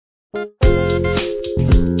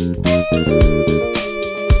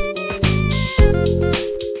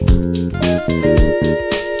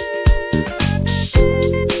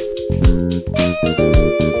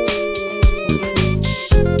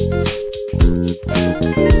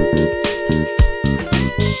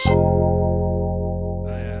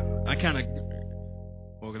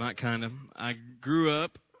not kind of. I grew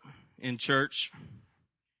up in church,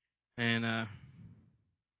 and now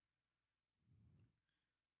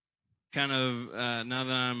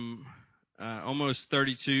that I'm almost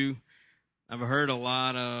 32, I've heard a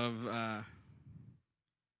lot of,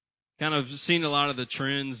 kind of seen a lot of the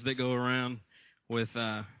trends that go around with,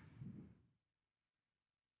 I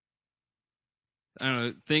don't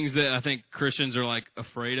know, things that I think Christians are like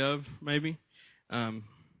afraid of, maybe.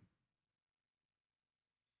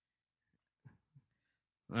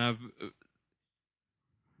 I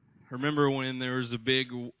remember when there was a big,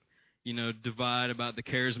 divide about the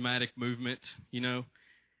charismatic movement, and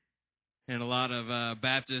a lot of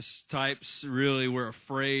Baptist types really were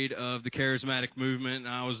afraid of the charismatic movement.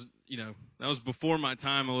 And I was, that was before my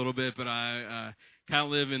time a little bit, but I kind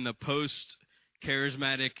of live in the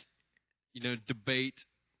post-charismatic, debate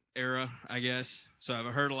era, I guess. So I've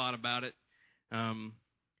heard a lot about it. And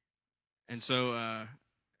so,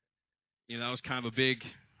 that was kind of a big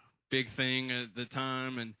thing at the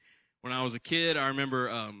time. And when I was a kid, I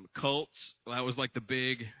remember cults. That was like the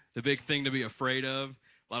big thing to be afraid of.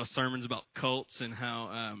 A lot of sermons about cults and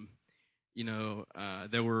how,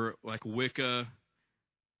 there were like Wicca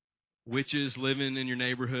witches living in your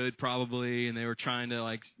neighborhood probably, and they were trying to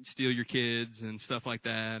like steal your kids and stuff like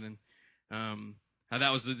that. And how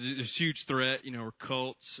that was a huge threat, or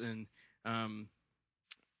cults, and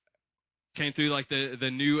came through like the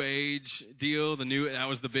New Age deal. That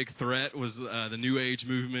was the big threat, was the New Age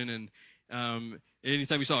movement. And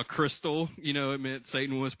anytime you saw a crystal, it meant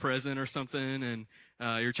Satan was present or something. And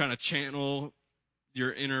you're trying to channel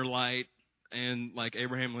your inner light and like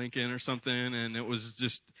Abraham Lincoln or something. And it was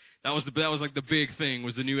just that was like the big thing,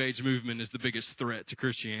 was the New Age movement is the biggest threat to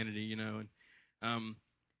Christianity. And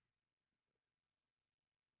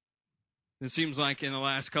it seems like in the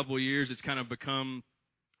last couple of years, it's kind of become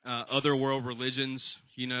other world religions,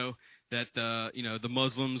 that the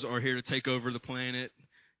Muslims are here to take over the planet,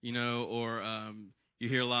 or you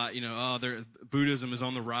hear a lot, Buddhism is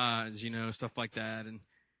on the rise, stuff like that. And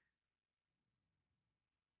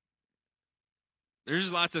there's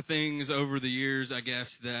lots of things over the years, I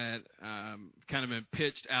guess, that kind of been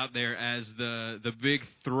pitched out there as the big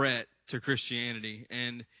threat to Christianity.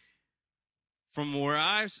 And from where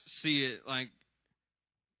I see it, like,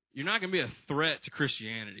 you're not going to be a threat to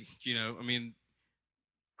Christianity. I mean,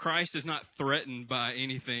 Christ is not threatened by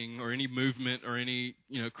anything or any movement or any,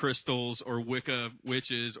 crystals or Wicca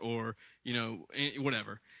witches or,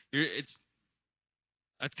 whatever.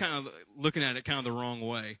 That's kind of looking at it kind of the wrong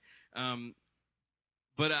way.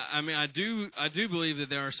 But I mean, I do believe that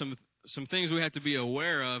there are some things we have to be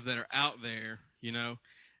aware of that are out there,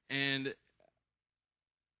 and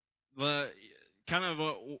the kind of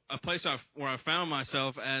a place where I found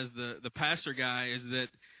myself as the pastor guy is that,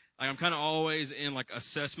 like, I'm kind of always in like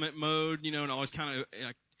assessment mode, and always kind of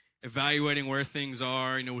like evaluating where things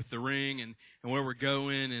are, with the ring and where we're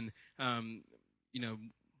going, and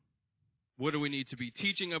what do we need to be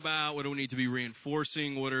teaching about? What do we need to be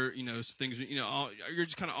reinforcing? What are things? You're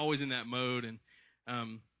just kind of always in that mode, and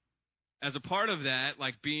as a part of that,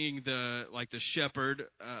 like being the shepherd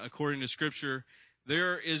according to Scripture,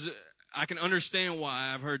 I can understand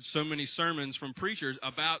why I've heard so many sermons from preachers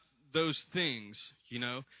about those things,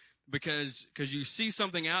 because you see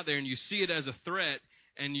something out there and you see it as a threat,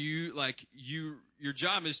 and your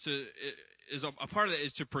job is a part of that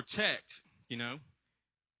is to protect,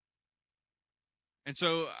 And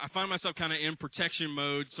so I find myself kind of in protection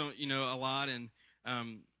mode, so a lot, and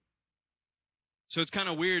so it's kind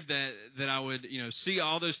of weird that I would see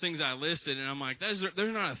all those things I listed, and I'm like, there's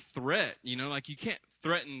not a threat, like you can't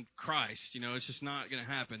threaten Christ, it's just not going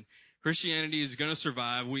to happen. Christianity is going to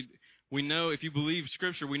survive. We know, if you believe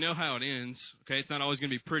Scripture, we know how it ends. Okay, it's not always going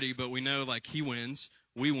to be pretty, but we know like He wins,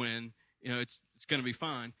 we win. It's going to be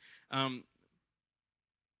fine. But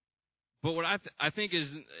what I think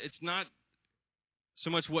is, it's not so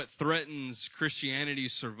much what threatens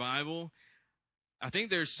Christianity's survival. I think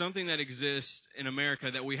there's something that exists in America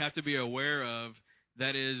that we have to be aware of,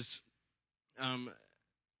 that is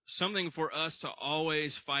something for us to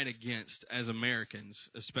always fight against as Americans,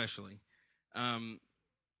 especially.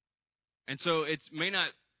 And so it may not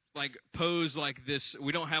like pose like this.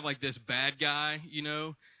 We don't have like this bad guy,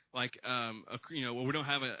 like we don't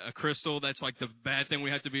have a crystal that's like the bad thing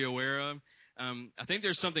we have to be aware of. I think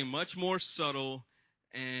there's something much more subtle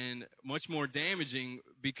and much more damaging,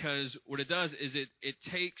 because what it does is it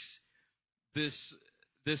takes this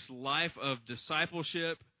life of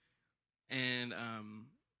discipleship and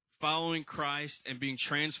following Christ and being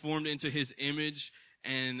transformed into His image,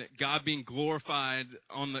 and God being glorified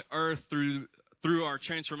on the earth through our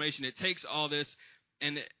transformation. It takes all this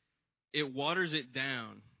and it waters it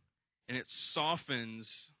down and it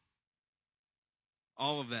softens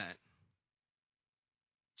all of that.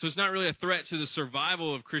 So it's not really a threat to the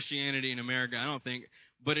survival of Christianity in America, I don't think,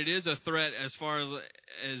 but it is a threat as far as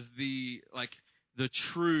the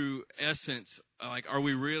true essence. Like, are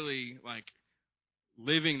we really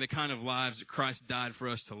living the kind of lives that Christ died for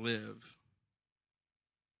us to live?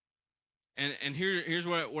 And here's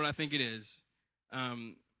what I think it is.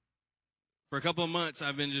 For a couple of months,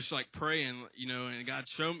 I've been just praying, and God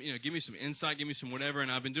show me, give me some insight, give me some whatever.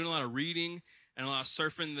 And I've been doing a lot of reading and a lot of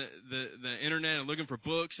surfing the internet and looking for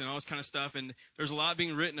books and all this kind of stuff. And there's a lot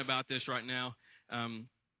being written about this right now.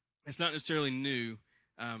 It's not necessarily new.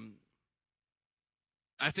 I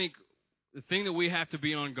think the thing that we have to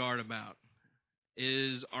be on guard about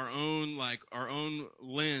is our own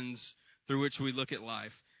lens through which we look at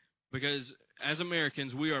life. Because as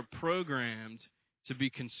Americans, we are programmed to be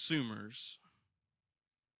consumers.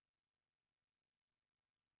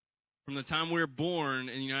 From the time we're born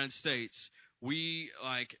in the United States, we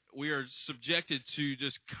are subjected to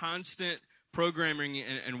just constant programming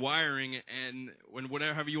and wiring and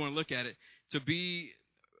whatever you want to look at it, to be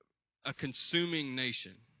a consuming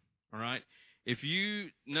nation. All right? If you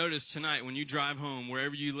notice tonight when you drive home,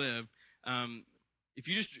 wherever you live, if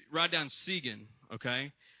you just ride down Segan,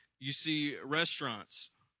 okay, you see restaurants,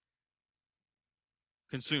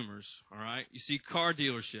 consumers, all right? You see car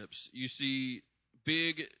dealerships. You see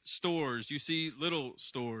big stores. You see little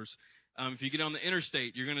stores. If you get on the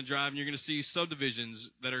interstate, you're going to drive and you're going to see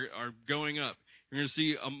subdivisions that are going up. You're going to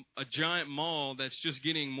see a giant mall that's just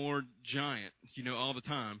getting more giant, all the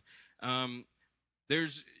time.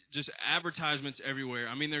 There's just advertisements everywhere.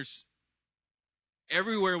 I mean, there's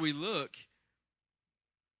everywhere we look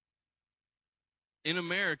in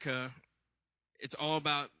America, it's all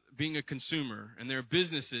about being a consumer, and there are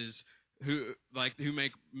businesses who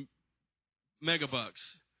make mega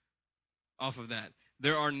bucks off of that.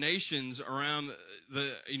 There are nations around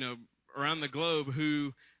the globe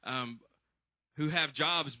who have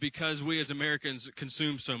jobs because we as Americans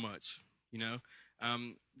consume so much.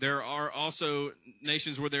 There are also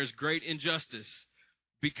nations where there's great injustice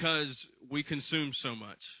because we consume so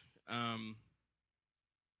much.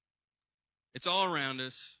 It's all around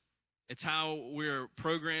us. It's how we're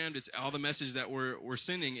programmed. It's all the message that we're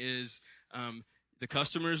sending is the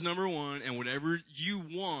customer is number one, and whatever you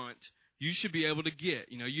want, you should be able to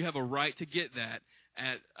get. You have a right to get that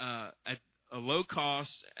at a low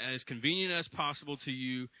cost, as convenient as possible to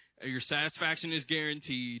you. Your satisfaction is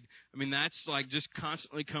guaranteed. I mean, that's just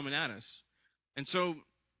constantly coming at us. And so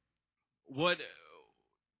what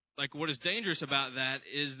is dangerous about that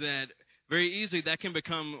is that very easily that can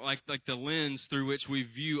become like the lens through which we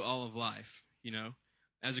view all of life,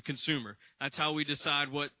 as a consumer. That's how we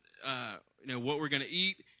decide what we're going to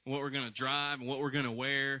eat, and what we're going to drive, and what we're going to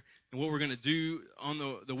wear, and what we're going to do on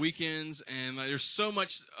the weekends. And there's so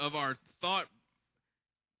much of our thought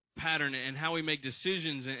pattern and how we make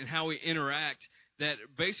decisions and how we interact that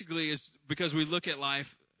basically is because we look at life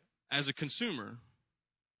as a consumer.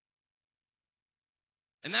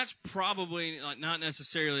 And that's probably not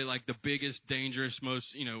necessarily the biggest, dangerous,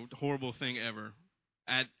 most, horrible thing ever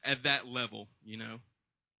at that level,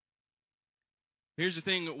 Here's the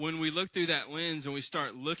thing. When we look through that lens and we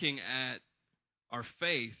start looking at our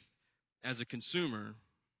faith as a consumer,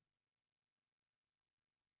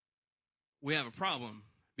 we have a problem,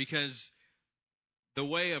 because the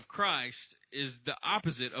way of Christ is the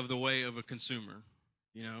opposite of the way of a consumer,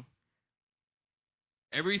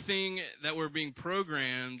 Everything that we're being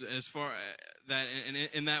programmed as far that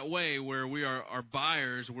in that way, where we are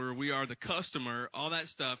buyers, where we are the customer, all that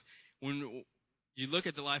stuff, when you look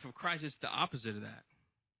at the life of Christ, it's the opposite of that.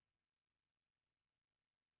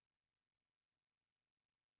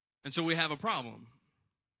 And so we have a problem.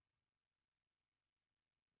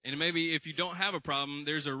 And maybe if you don't have a problem,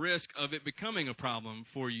 there's a risk of it becoming a problem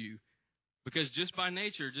for you. Because just by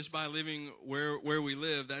nature, just by living where we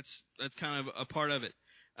live, that's kind of a part of it.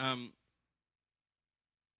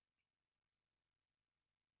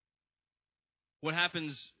 What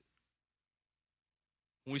happens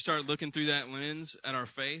when we start looking through that lens at our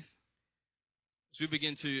faith is we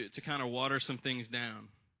begin to kind of water some things down.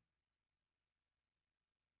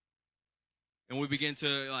 And we begin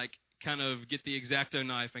to kind of get the X-Acto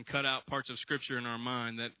knife and cut out parts of Scripture in our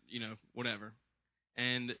mind that, whatever.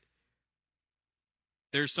 And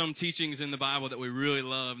there's some teachings in the Bible that we really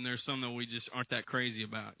love, and there's some that we just aren't that crazy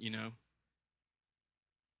about,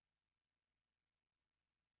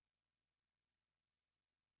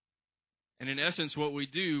 And in essence, what we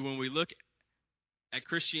do when we look at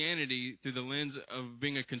Christianity through the lens of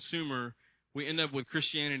being a consumer, we end up with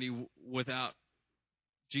Christianity without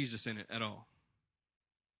Jesus in it at all.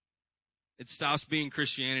 It stops being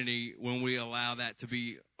Christianity when we allow that to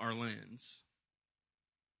be our lens.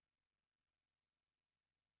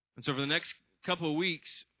 And so for the next couple of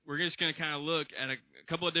weeks, we're just going to kind of look at a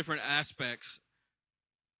couple of different aspects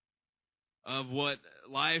of what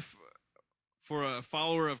life for a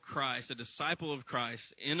follower of Christ, a disciple of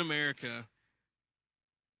Christ in America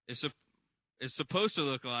is supposed to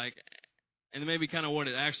look like, and maybe kind of what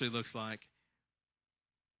it actually looks like.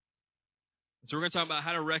 So we're going to talk about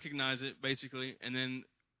how to recognize it, basically, and then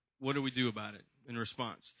what do we do about it in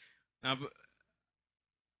response. Now,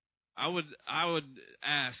 I would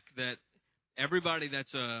ask that everybody that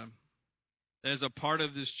is a part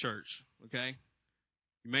of this church, okay?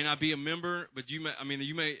 You may not be a member, but you may.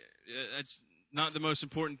 That's not the most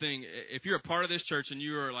important thing. If you're a part of this church and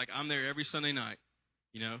you are like, I'm there every Sunday night,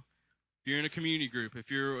 you know, if you're in a community group,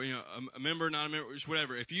 if you're a member, not a member, just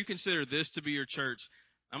whatever. If you consider this to be your church,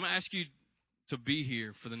 I'm going to ask you to be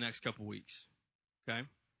here for the next couple weeks, okay?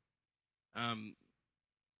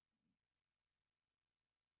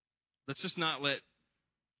 Let's just not let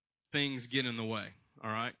things get in the way, all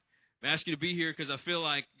right? I ask you to be here because I feel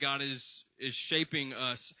like God is shaping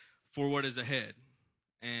us for what is ahead.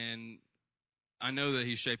 And I know that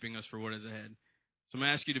He's shaping us for what is ahead. So I'm going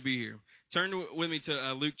to ask you to be here. Turn with me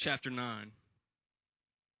to Luke chapter 9.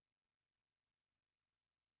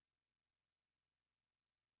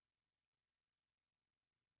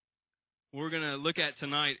 What we're going to look at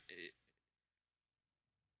tonight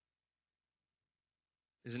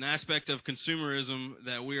is an aspect of consumerism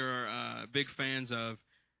that we are big fans of.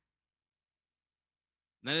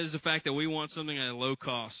 And that is the fact that we want something at a low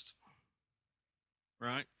cost,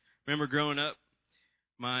 right? Remember growing up,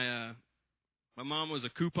 my mom was a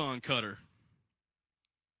coupon cutter.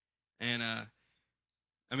 And,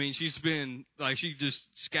 she's been, she just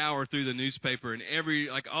scoured through the newspaper and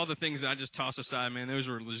all the things that I just toss aside, man, those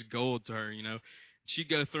were just gold to her, She'd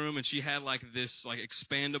go through them and she had, this,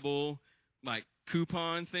 expandable,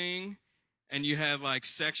 coupon thing. And you have,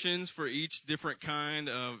 sections for each different kind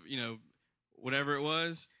of, whatever it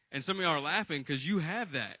was. And some of y'all are laughing because you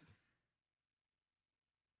have that.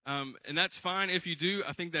 And that's fine if you do.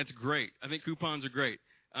 I think that's great. I think coupons are great.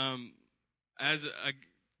 As a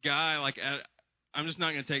guy, I'm just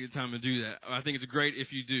not going to take the time to do that. I think it's great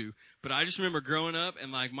if you do. But I just remember growing up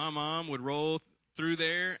and, my mom would roll through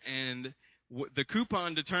there and the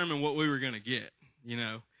coupon determined what we were going to get,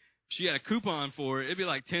 If she had a coupon for it, it'd be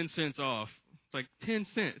 10 cents off. It's 10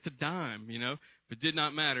 cents. It's a dime, But it did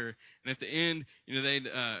not matter. And at the end,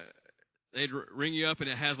 they'd ring you up and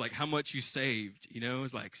it has how much you saved,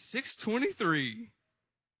 It's $6.23.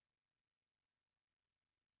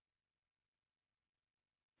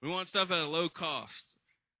 We want stuff at a low cost.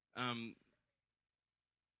 And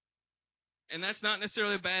that's not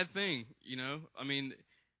necessarily a bad thing,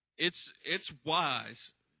 It's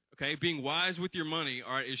wise. Okay, being wise with your money,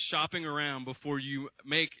 all right, is shopping around before you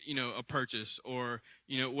make, a purchase or,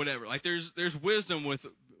 whatever. There's wisdom with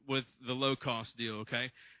the low cost deal,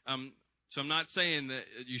 okay? So I'm not saying that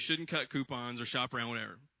you shouldn't cut coupons or shop around,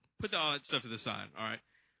 whatever. Put all that stuff to the side, all right?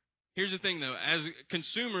 Here's the thing, though. As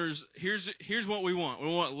consumers, here's what we want. We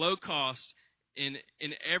want low cost in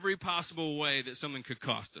every possible way that something could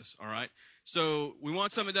cost us, all right? So we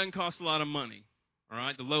want something that doesn't cost a lot of money, all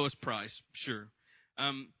right? The lowest price, sure.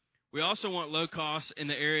 We also want low cost in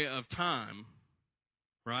the area of time,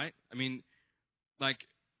 right? We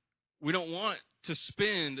don't want to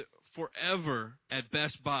spend forever at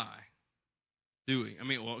Best Buy, do we?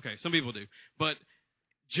 Okay, some people do. But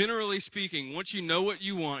generally speaking, once you know what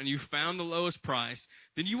you want and you found the lowest price,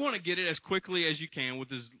 then you want to get it as quickly as you can with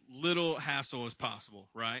as little hassle as possible,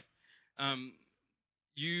 right? When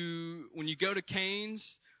you go to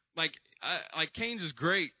Cane's, Cane's is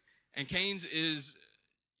great, and Cane's is,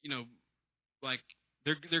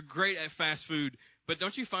 they're great at fast food. But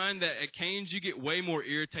don't you find that at Cane's you get way more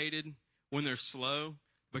irritated when they're slow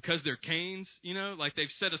because they're Cane's?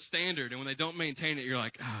 They've set a standard, and when they don't maintain it, you're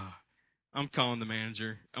like, I'm calling the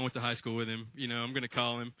manager. I went to high school with him. I'm going to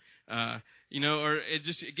call him. Or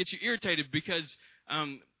it gets you irritated because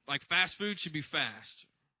fast food should be fast,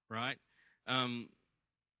 right? I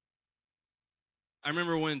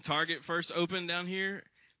remember when Target first opened down here,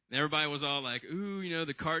 and everybody was all like, ooh,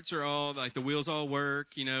 the carts are all, the wheels all work,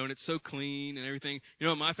 and it's so clean and everything.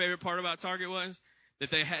 What my favorite part about Target was?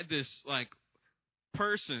 That they had this,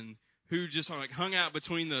 person who just, hung out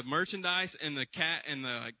between the merchandise and the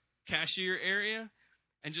cashier area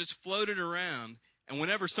and just floated around. And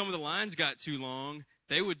whenever some of the lines got too long,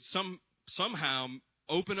 they would somehow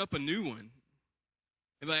open up a new one.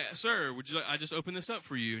 And be like, sir, would you like I just open this up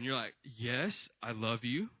for you? And you're like, yes, I love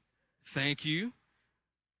you. Thank you.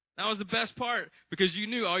 That was the best part because you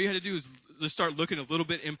knew all you had to do was just start looking a little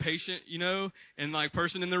bit impatient, and like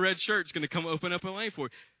person in the red shirt is going to come open up a lane for you.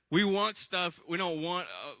 We want stuff. We don't want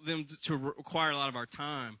them to require a lot of our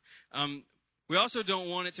time. We also don't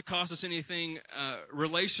want it to cost us anything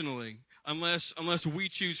relationally unless we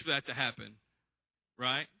choose for that to happen,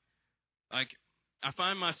 right? Like I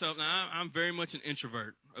find myself now. I'm very much an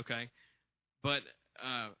introvert, okay, but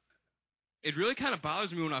it really kind of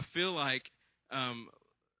bothers me when I feel like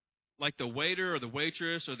the waiter or the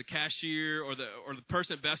waitress or the cashier or the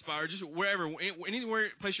person at Best Buy or just wherever, anywhere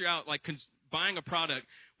place you're out, like buying a product,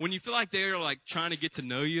 when you feel like they're like trying to get to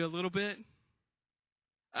know you a little bit,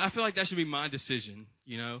 I feel like that should be my decision.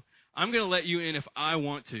 I'm going to let you in if I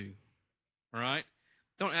want to. All right.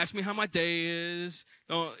 Don't ask me how my day is.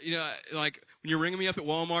 Don't, like when you're ringing me up at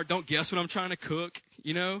Walmart, don't guess what I'm trying to cook.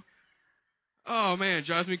 Oh man, it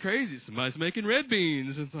drives me crazy. Somebody's making red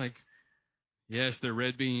beans. It's like, yes, they're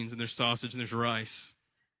red beans and there's sausage and there's rice.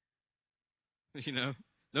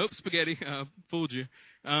 Nope, spaghetti. Fooled you.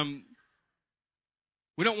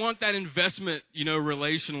 We don't want that investment,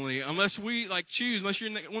 relationally, unless we choose. Unless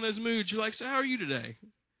you're in one of those moods, you're like, so how are you today?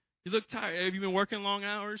 You look tired. Have you been working long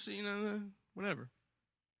hours? Whatever.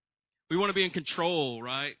 We want to be in control,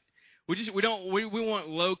 right? We want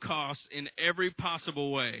low cost in every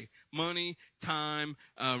possible way. Money, time,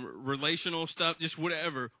 relational stuff, just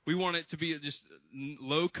whatever. We want it to be just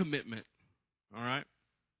low commitment. All right?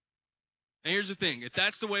 And here's the thing. If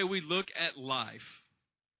that's the way we look at life,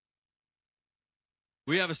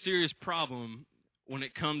 we have a serious problem when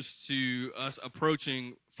it comes to us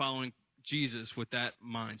approaching following Jesus with that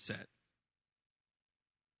mindset.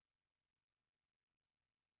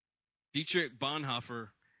 Dietrich Bonhoeffer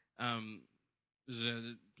is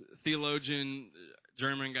a theologian,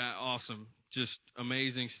 German guy, awesome, just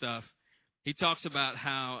amazing stuff. He talks about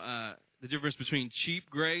how the difference between cheap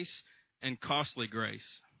grace and costly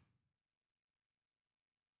grace.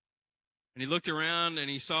 And he looked around and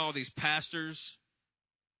he saw these pastors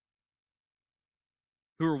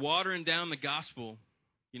who were watering down the gospel,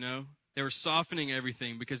 They were softening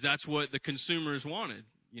everything because that's what the consumers wanted,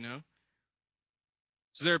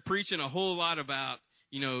 So they're preaching a whole lot about,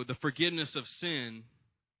 the forgiveness of sin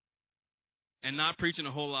and not preaching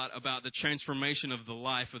a whole lot about the transformation of the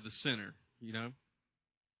life of the sinner,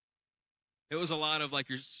 It was a lot of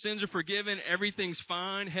your sins are forgiven, everything's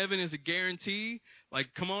fine, heaven is a guarantee,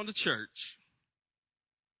 come on to church.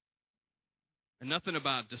 And nothing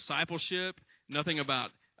about discipleship, nothing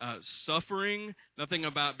about suffering, nothing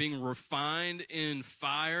about being refined in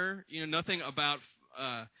fire, nothing about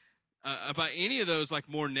any of those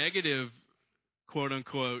more negative, quote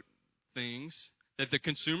unquote, things that the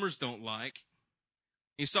consumers don't like.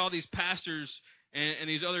 He saw these pastors and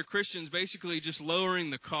these other Christians basically just lowering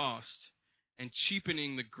the cost and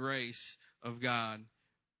cheapening the grace of God.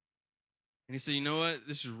 And he said, you know what?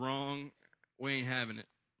 This is wrong. We ain't having it.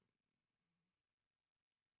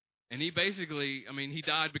 And he basically, he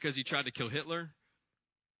died because he tried to kill Hitler.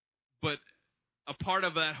 But a part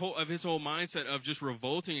of his whole mindset of just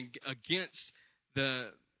revolting against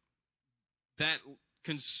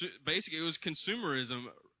basically it was consumerism.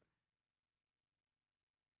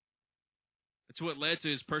 It's what led to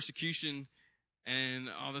his persecution and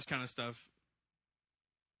all this kind of stuff.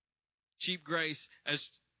 Cheap grace. As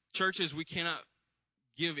churches, we cannot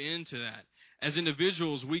give in to that. As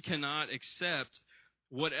individuals, we cannot accept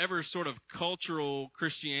whatever sort of cultural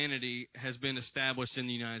Christianity has been established in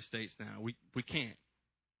the United States now. We can't.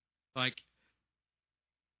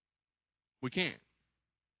 We can't.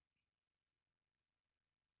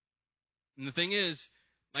 And the thing is,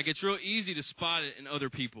 it's real easy to spot it in other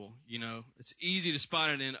people, It's easy to spot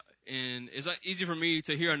it in it's easy for me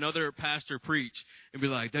to hear another pastor preach and be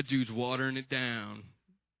like, that dude's watering it down.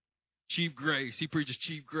 Cheap grace. He preaches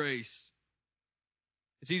cheap grace.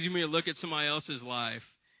 It's easy for me to look at somebody else's life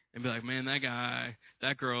and be like, man, that guy,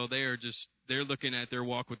 that girl, they're looking at their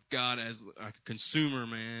walk with God as a consumer,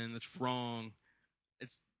 man. That's wrong.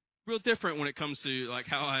 It's real different when it comes to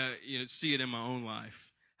how I see it in my own life.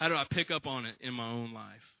 How do I pick up on it in my own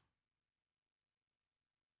life?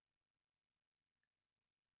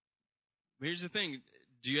 Here's the thing.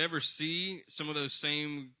 Do you ever see some of those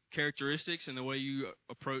same characteristics in the way you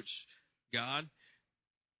approach God?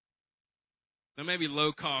 That may be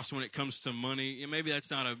low cost when it comes to money. Maybe that's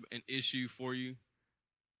not an issue for you.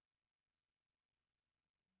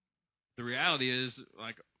 The reality is,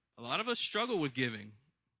 a lot of us struggle with giving.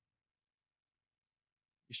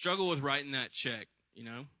 You struggle with writing that check, You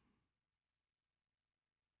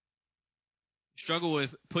Struggle with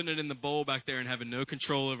putting it in the bowl back there and having no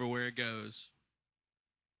control over where it goes.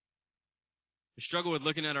 We struggle with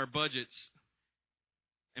looking at our budgets,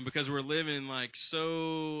 and because we're living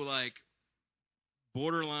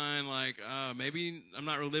borderline, maybe I'm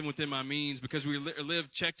not really living within my means, because we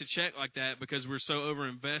live check to check like that, because we're so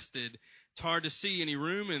overinvested. It's hard to see any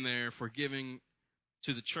room in there for giving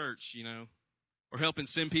to the church, or helping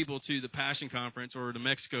send people to the Passion Conference or the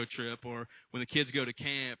Mexico trip, or when the kids go to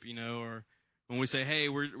camp, or when we say, hey,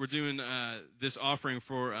 we're doing this offering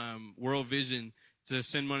for World Vision to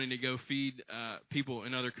send money to go feed people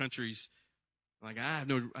in other countries. I have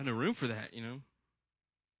no room for that,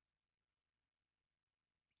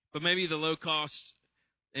 But maybe the low cost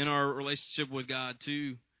in our relationship with God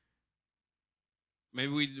too.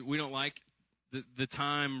 Maybe we don't like the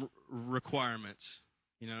time requirements,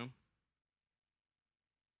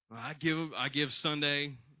 I give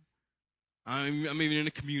Sunday. I'm even in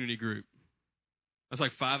a community group. That's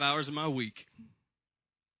like 5 hours of my week.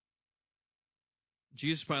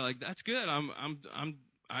 Jesus is probably like, that's good.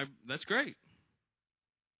 That's great.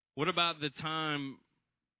 What about the time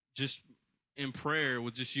just in prayer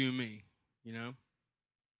with just you and me,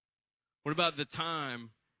 What about the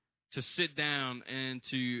time to sit down and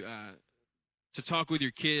to talk with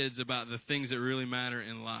your kids about the things that really matter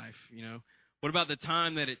in life, What about the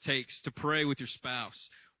time that it takes to pray with your spouse?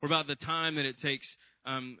 What about the time that it takes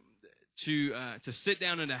to sit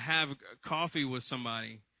down and to have coffee with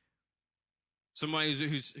somebody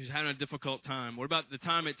who's having a difficult time? What about the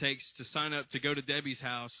time it takes to sign up to go to Debbie's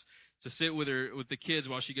house to sit with the kids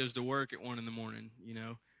while she goes to work at 1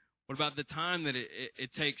 a.m? What about the time that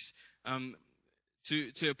it takes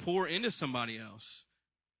to pour into somebody else,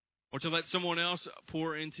 or to let someone else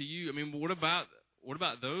pour into you? I mean, what about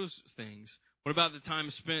those things? What about the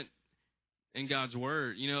time spent in God's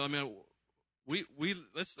Word?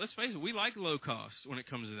 Let's face it, we like low cost when it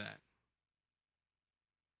comes to that,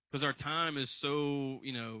 because our time is so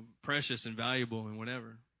precious and valuable and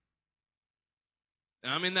whatever.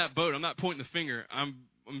 And I'm in that boat. I'm not pointing the finger. I'm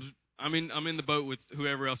in the boat with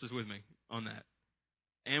whoever else is with me on that,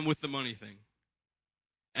 and with the money thing,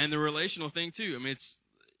 and the relational thing too. I mean,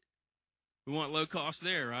 we want low cost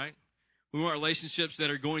there, right? We want relationships that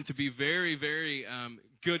are going to be very, very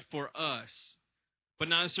good for us, but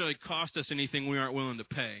not necessarily cost us anything we aren't willing to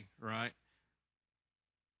pay, right?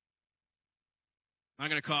 Not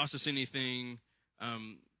going to cost us anything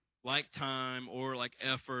like time or like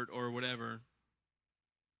effort or whatever,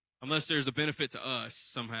 unless there's a benefit to us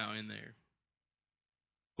somehow in there.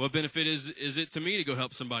 What benefit is it to me to go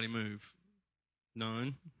help somebody move?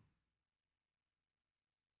 None.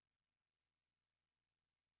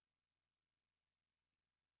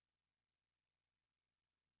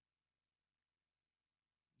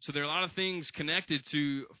 So there are a lot of things connected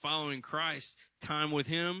to following Christ. Time with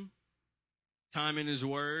Him, time in His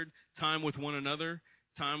Word, time with one another,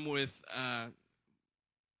 time with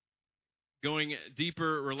going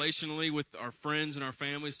deeper relationally with our friends and our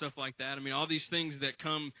family, stuff like that. I mean, all these things that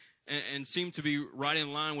come and seem to be right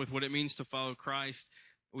in line with what it means to follow Christ.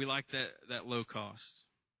 We like that low cost.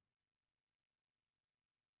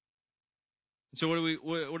 So what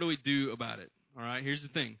do we do about it? All right, here's the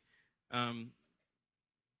thing.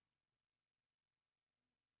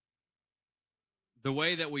 The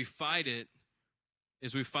way that we fight it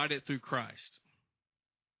is we fight it through Christ.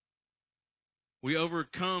 We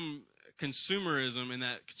overcome consumerism and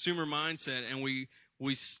that consumer mindset, and we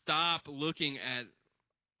stop looking at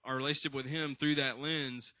our relationship with Him through that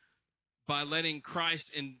lens by letting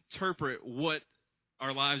Christ interpret what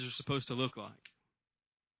our lives are supposed to look like.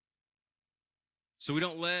 So we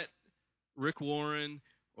don't let Rick Warren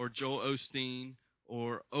or Joel Osteen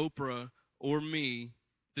or Oprah or me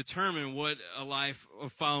determine what a life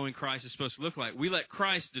of following Christ is supposed to look like. We let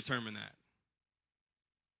Christ determine that.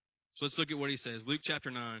 So let's look at what he says. Luke chapter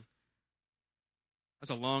 9. That's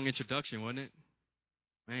a long introduction, wasn't it?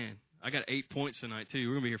 Man, I got 8 points tonight, too.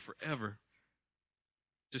 We're going to be here forever.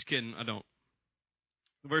 Just kidding, I don't.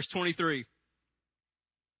 Verse 23. He's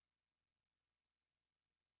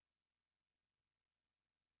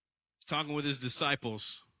talking with his disciples.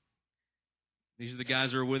 These are the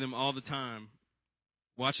guys that are with him all the time,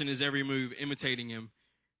 watching his every move, imitating him.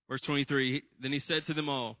 Verse 23, then he said to them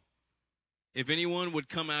all, if anyone would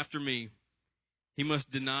come after me, he must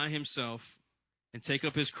deny himself and take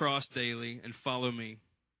up his cross daily and follow me.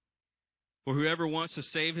 For whoever wants to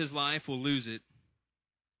save his life will lose it,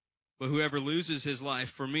 but whoever loses his life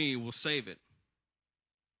for me will save it.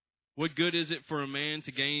 What good is it for a man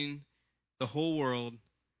to gain the whole world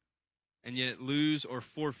and yet lose or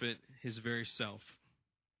forfeit his very self?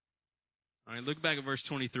 All right, look back at verse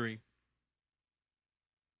 23.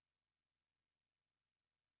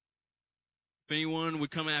 If anyone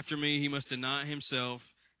would come after me, he must deny himself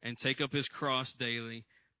and take up his cross daily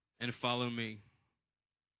and follow me.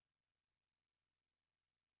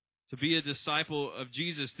 To be a disciple of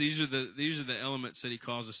Jesus, these are the elements that he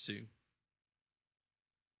calls us to. If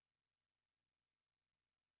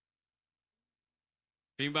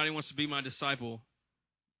anybody wants to be my disciple,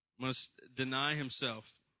 must deny himself.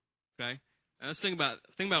 Okay? Now let's think about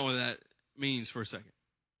what that means for a second.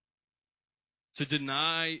 To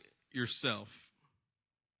deny yourself.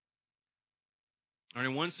 All right,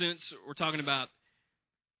 in one sense, we're talking about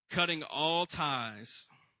cutting all ties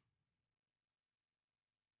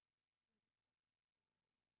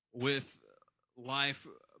with life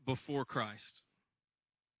before Christ.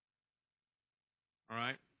 All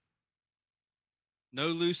right? No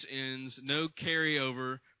loose ends, no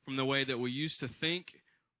carryover from the way that we used to think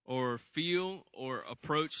or feel or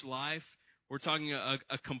approach life. We're talking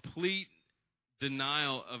a complete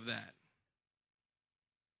denial of that.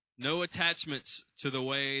 No attachments to the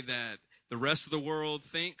way that the rest of the world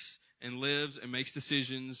thinks and lives and makes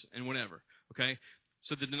decisions and whatever. Okay?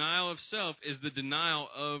 So the denial of self is the denial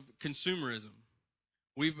of consumerism.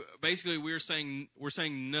 We're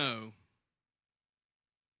saying no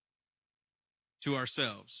to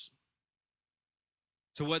ourselves,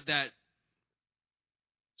 to what that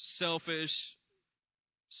selfish,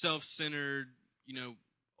 self-centered,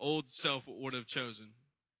 old self would have chosen.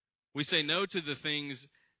 We say no to the things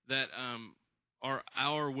that are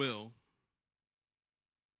our will.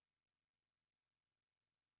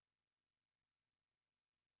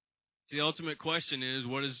 So the ultimate question is,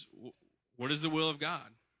 what is the will of God?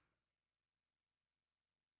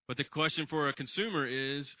 But the question for a consumer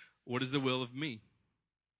is, what is the will of me?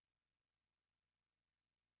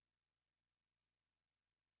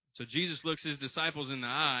 So Jesus looks his disciples in the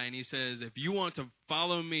eye and he says, if you want to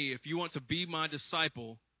follow me, if you want to be my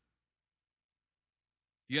disciple,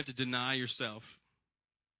 you have to deny yourself.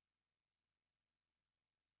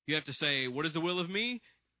 You have to say, what is the will of me?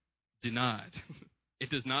 Denied. It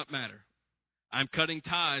does not matter. I'm cutting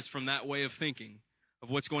ties from that way of thinking, of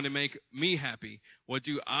what's going to make me happy. What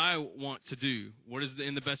do I want to do? What is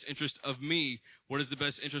in the best interest of me? What is the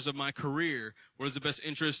best interest of my career? What is the best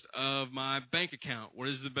interest of my bank account? What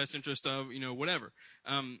is the best interest of, whatever?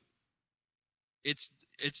 It's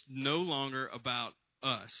no longer about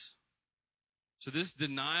us. So this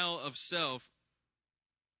denial of self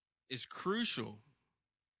is crucial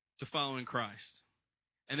to following Christ.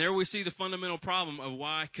 And there we see the fundamental problem of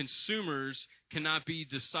why consumers cannot be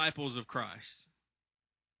disciples of Christ.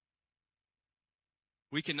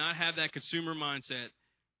 We cannot have that consumer mindset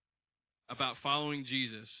about following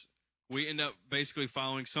Jesus. We end up basically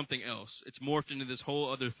following something else. It's morphed into this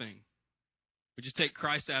whole other thing. We just take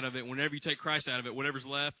Christ out of it. Whenever you take Christ out of it, whatever's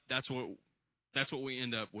left, that's what we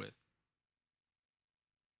end up with.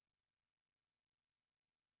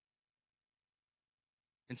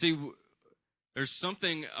 And see, there's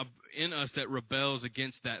something in us that rebels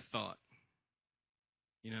against that thought.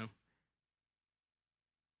 Because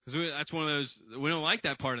that's one of those, we don't like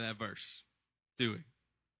that part of that verse, do we?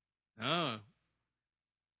 Oh.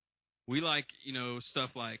 We like,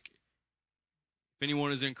 stuff like, if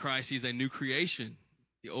anyone is in Christ, he's a new creation.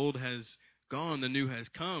 The old has gone, the new has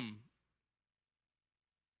come.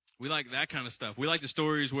 We like that kind of stuff. We like the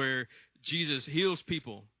stories where Jesus heals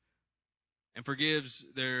people and forgives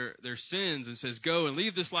their sins and says, go and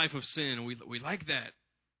leave this life of sin. And we like that.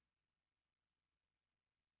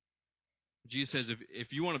 Jesus says,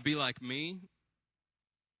 if you want to be like me,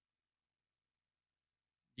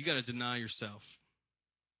 you got to deny yourself.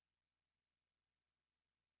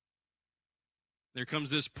 There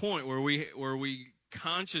comes this point where we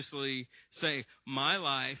consciously say, my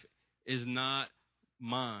life is not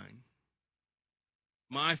mine.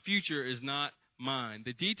 My future is not mine.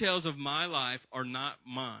 The details of my life are not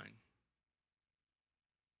mine.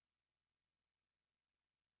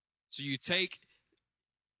 So you take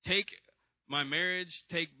my marriage,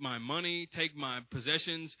 take my money, take my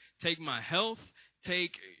possessions, take my health,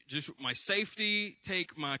 take just my safety,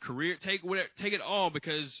 take my career, take it all,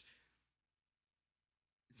 because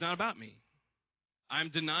it's not about me. I'm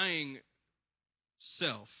denying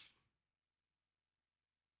self.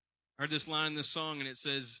 I heard this line in this song, and it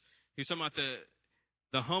says, he's talking about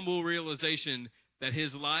the humble realization that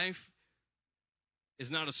his life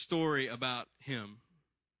is not a story about him.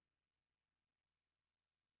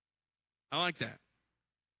 I like that.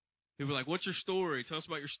 People are like, what's your story? Tell us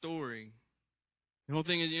about your story. The whole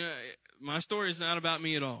thing is, my story is not about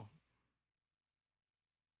me at all,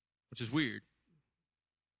 which is weird.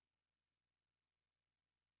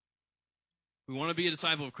 We want to be a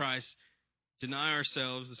disciple of Christ, deny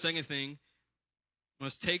ourselves. The second thing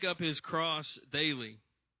must take up his cross daily.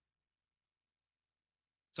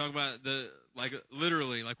 Talk about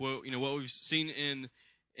literally, what we've seen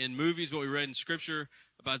in movies, what we read in Scripture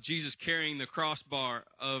about Jesus carrying the crossbar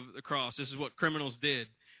of the cross. This is what criminals did.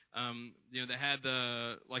 They had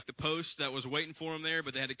the post that was waiting for them there,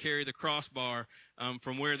 but they had to carry the crossbar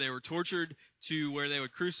from where they were tortured to where they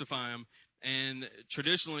would crucify them. And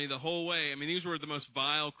traditionally, the whole way, these were the most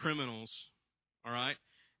vile criminals. All right,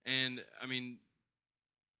 and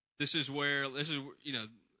this is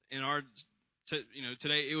in our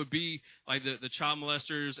today it would be like the child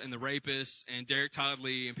molesters and the rapists and Derek Todd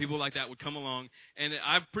Lee and people like that would come along. And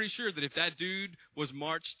I'm pretty sure that if that dude was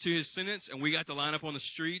marched to his sentence and we got to line up on the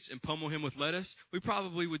streets and pummel him with lettuce, we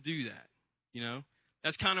probably would do that.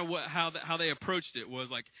 That's kind of how they approached it, was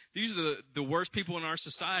like, these are the worst people in our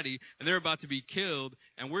society, and they're about to be killed,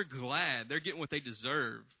 and we're glad they're getting what they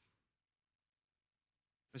deserve.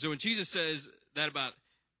 And so when Jesus says that about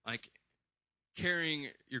carrying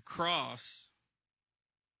your cross,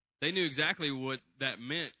 they knew exactly what that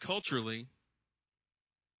meant culturally.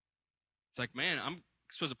 It's like, man, I'm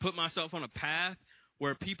supposed to put myself on a path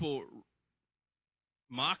where people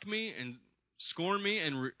mock me and scorn me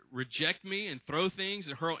and reject me and throw things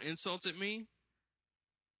and hurl insults at me.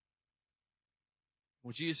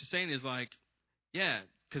 What Jesus is saying is yeah,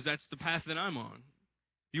 because that's the path that I'm on.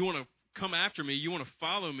 You want to come after me, you want to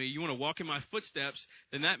follow me, you want to walk in my footsteps,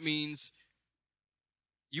 then that means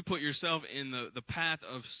you put yourself in the path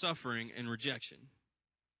of suffering and rejection.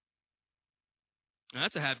 Now,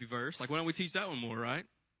 that's a happy verse. Why don't we teach that one more, right?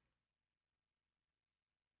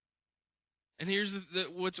 And here's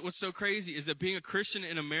what's so crazy is that being a Christian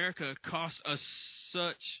in America costs us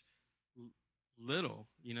such little,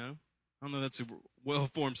 I don't know if that's a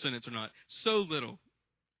well-formed sentence or not. So little.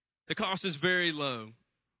 The cost is very low.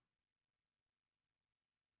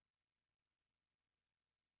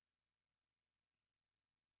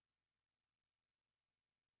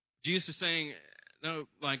 Jesus is saying, no,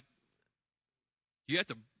 you have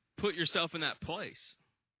to put yourself in that place,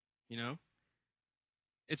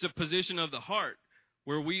 It's a position of the heart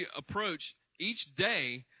where we approach each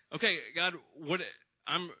day, okay, God,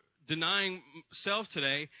 I'm denying self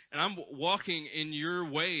today, and I'm walking in your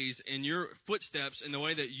ways, in your footsteps, in the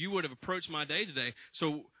way that you would have approached my day today.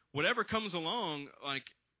 So whatever comes along,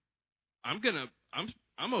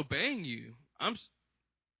 I'm obeying you.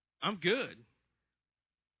 I'm good.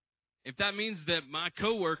 If that means that my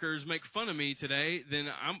coworkers make fun of me today, then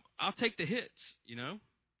I'll take the hits, If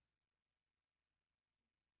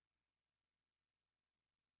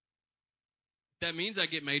that means I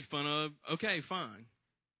get made fun of, okay, fine.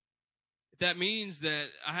 If that means that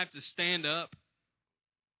I have to stand up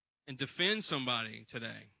and defend somebody today,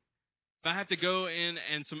 if I have to go in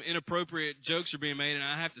and some inappropriate jokes are being made and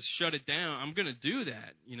I have to shut it down, I'm going to do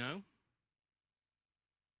that,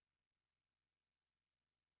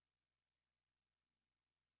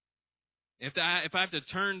 If I have to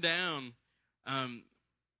turn down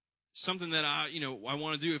something that I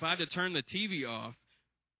want to do, if I have to turn the TV off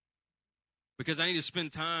because I need to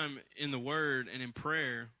spend time in the Word and in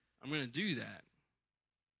prayer, I'm going to do that.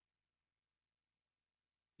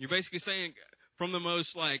 You're basically saying from the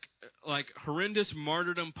most horrendous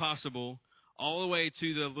martyrdom possible, all the way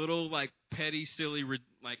to the little petty, silly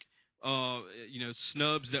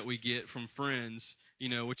snubs that we get from friends,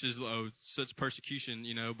 which is such persecution,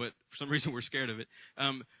 but for some reason we're scared of it.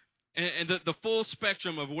 And the full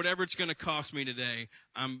spectrum of whatever it's going to cost me today,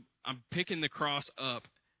 I'm picking the cross up,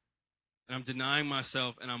 and I'm denying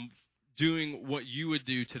myself, and I'm doing what you would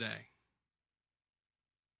do today.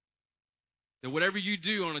 That whatever you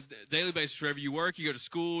do on a daily basis, wherever you work, you go to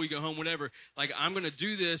school, you go home, whatever, I'm going to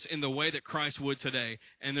do this in the way that Christ would today.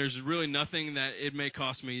 And there's really nothing that it may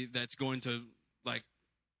cost me that's going to,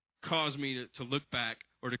 cause me to look back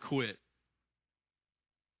or to quit.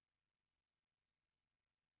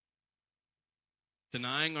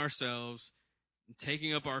 Denying ourselves and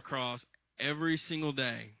taking up our cross every single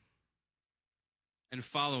day and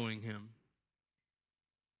following Him.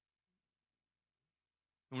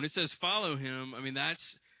 And when it says follow Him,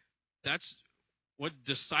 that's what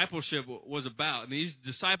discipleship was about. And these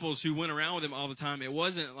disciples who went around with Him all the time, it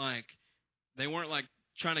wasn't they weren't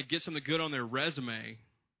trying to get something good on their resume.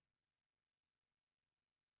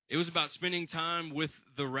 It was about spending time with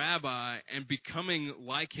the rabbi and becoming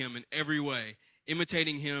like him in every way,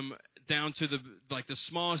 imitating him down to the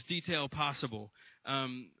smallest detail possible.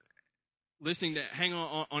 Listening to hang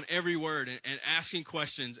on every word and asking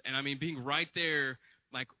questions, and being right there,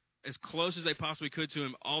 as close as they possibly could to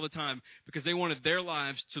him all the time, because they wanted their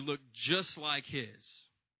lives to look just like his.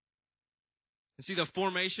 And see, the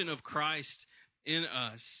formation of Christ in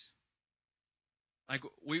us. Like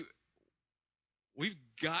we've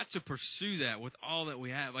got to pursue that with all that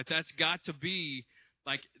we have. Like that's got to be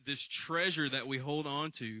like this treasure that we hold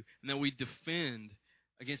on to and that we defend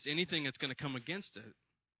against anything that's going to come against it.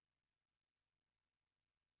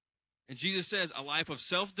 And Jesus says a life of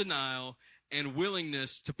self-denial and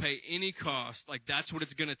willingness to pay any cost, like that's what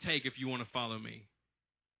it's going to take if you want to follow me.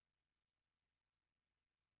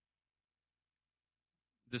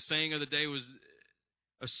 The saying of the day was,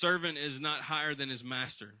 a servant is not higher than his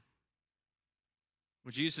master.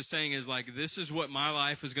 What Jesus is saying is like, this is what my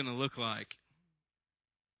life is going to look like.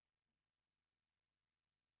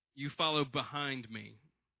 You follow behind me.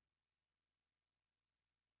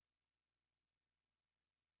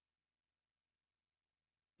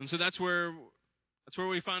 And so that's where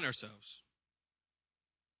we find ourselves.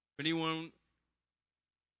 If anyone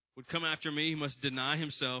would come after me, he must deny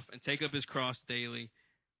himself and take up his cross daily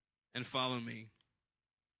and follow me.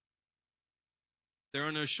 There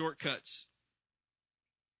are no shortcuts.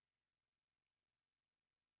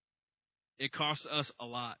 It costs us a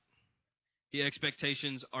lot. The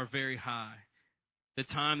expectations are very high. The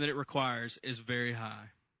time that it requires is very high.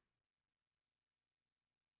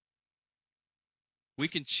 We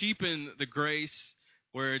can cheapen the grace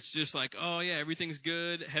where it's just like, oh yeah, everything's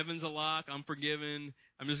good, heaven's a lock, I'm forgiven,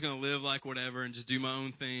 I'm just going to live like whatever and just do my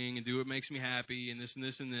own thing and do what makes me happy and this and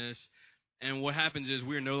this and this. And what happens is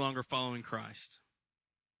we are no longer following Christ.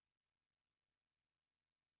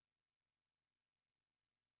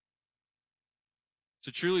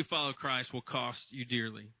 To truly follow Christ will cost you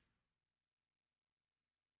dearly.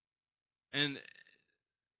 And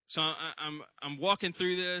so I'm walking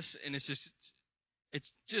through this, and it's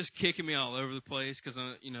just kicking me all over the place because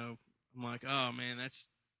I'm like, oh man,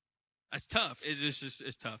 that's tough.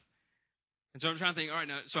 It's tough. And so I'm trying to think, all right,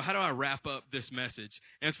 now, so how do I wrap up this message?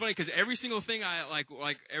 And it's funny because every single thing I like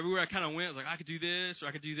everywhere I kind of went, I was like, I could do this or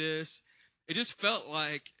I could do this. It just felt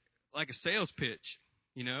like a sales pitch,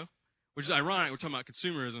 which is ironic. We're talking about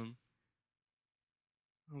consumerism.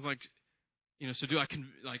 I was like, so do I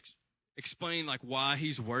explain why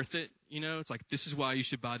he's worth it? It's like, this is why you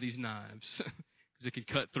should buy these knives because it could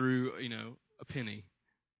cut through, a penny.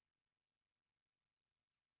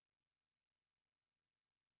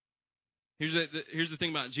 Here's the thing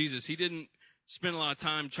about Jesus. He didn't spend a lot of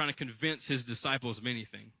time trying to convince his disciples of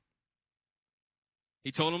anything.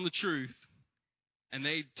 He told them the truth, and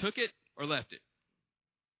they took it or left it.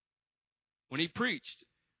 When he preached,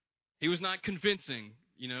 he was not convincing,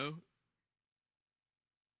 He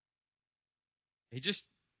just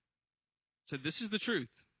said, this is the truth.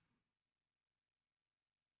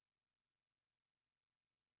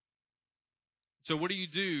 So what do you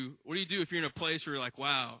do? What do you do if you're in a place where you're like,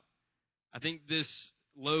 wow, I think this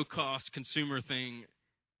low-cost consumer thing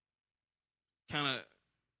I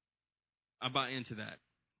buy into that.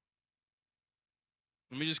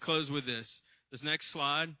 Let me just close with this. This next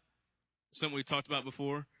slide, something we talked about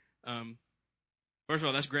before. First of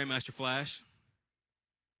all, that's Grandmaster Flash.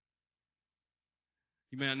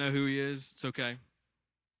 You may not know who he is. It's okay.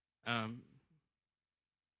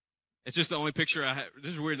 It's just the only picture I had.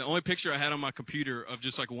 This is weird. The only picture I had on my computer of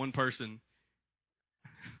just one person.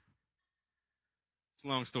 It's a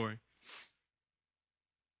long story.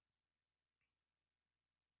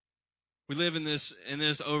 We live in this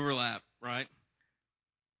overlap, right?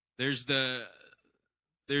 There's the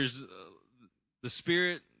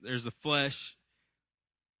spirit, there's the flesh,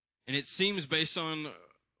 and it seems based on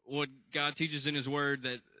what God teaches in His Word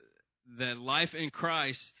that life in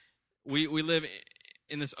Christ, we live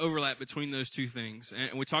in this overlap between those two things,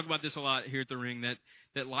 and we talk about this a lot here at the Ring.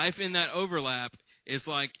 That life in that overlap is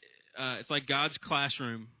it's like God's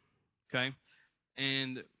classroom, okay,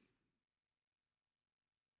 and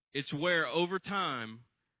it's where over time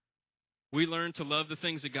we learn to love the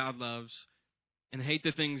things that God loves and hate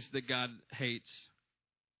the things that God hates.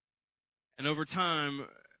 And over time,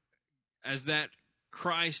 as that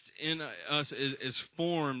Christ in us is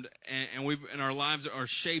formed and our lives are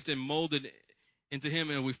shaped and molded into Him,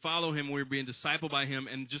 and we follow Him, we're being discipled by Him,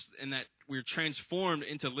 and that we're transformed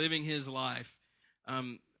into living His life,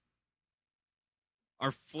 our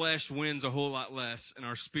flesh wins a whole lot less and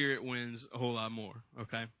our spirit wins a whole lot more,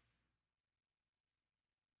 okay?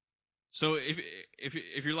 So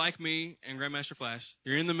if you're like me and Grandmaster Flash,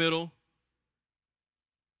 you're in the middle,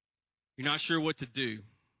 you're not sure what to do.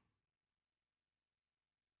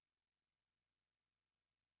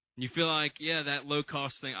 You feel like, yeah, that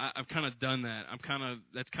low-cost thing, I've kind of done that.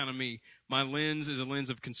 That's kind of me. My lens is a lens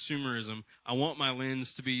of consumerism. I want my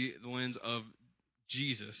lens to be the lens of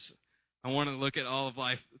Jesus. I want to look at all of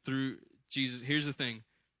life through Jesus. Here's the thing.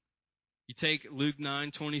 You take Luke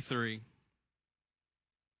 9:23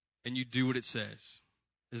 and you do what it says.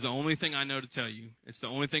 It's the only thing I know to tell you. It's the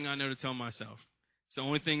only thing I know to tell myself. It's the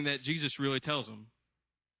only thing that Jesus really tells them.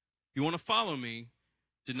 If you want to follow me,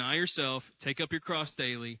 deny yourself, take up your cross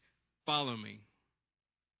daily, follow me.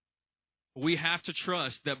 We have to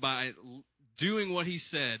trust that by doing what he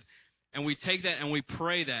said, and we take that and we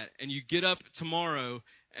pray that, and you get up tomorrow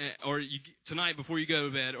or tonight before you go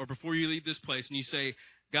to bed or before you leave this place, and you say,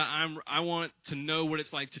 God, I want to know what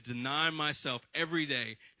it's like to deny myself every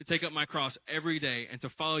day, to take up my cross every day, and to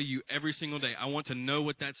follow you every single day. I want to know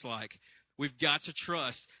what that's like. We've got to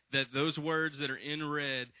trust that those words that are in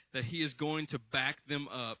red, that he is going to back them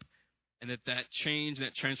up, and that change,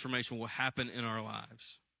 that transformation will happen in our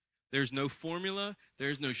lives. There's no formula.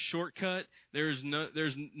 There's no shortcut. There's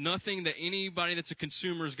nothing that anybody that's a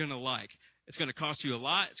consumer is going to like. It's going to cost you a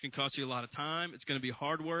lot. It's going to cost you a lot of time. It's going to be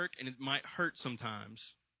hard work, and it might hurt sometimes.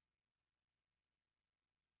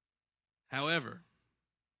 However,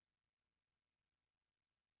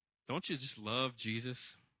 don't you just love Jesus?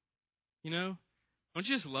 You know? Don't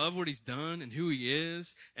you just love what he's done and who he is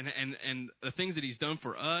and the things that he's done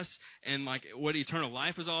for us and like what eternal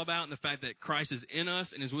life is all about and the fact that Christ is in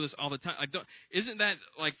us and is with us all the time? Isn't that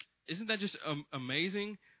just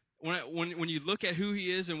amazing? When you look at who he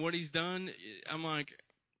is and what he's done, I'm like,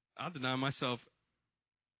 I'll deny myself.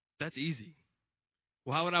 That's easy.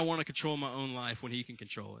 Why would I want to control my own life when he can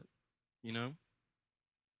control it? You know?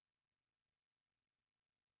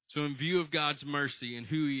 So in view of God's mercy and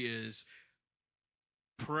who he is,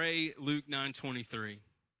 pray Luke 9:23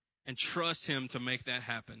 and trust him to make that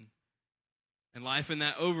happen. And life in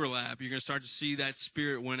that overlap, you're going to start to see that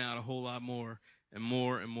spirit win out a whole lot more and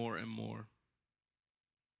more and more and more.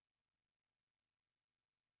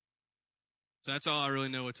 So that's all I really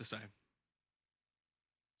know what to say.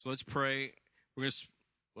 So let's pray. Let's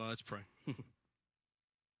pray.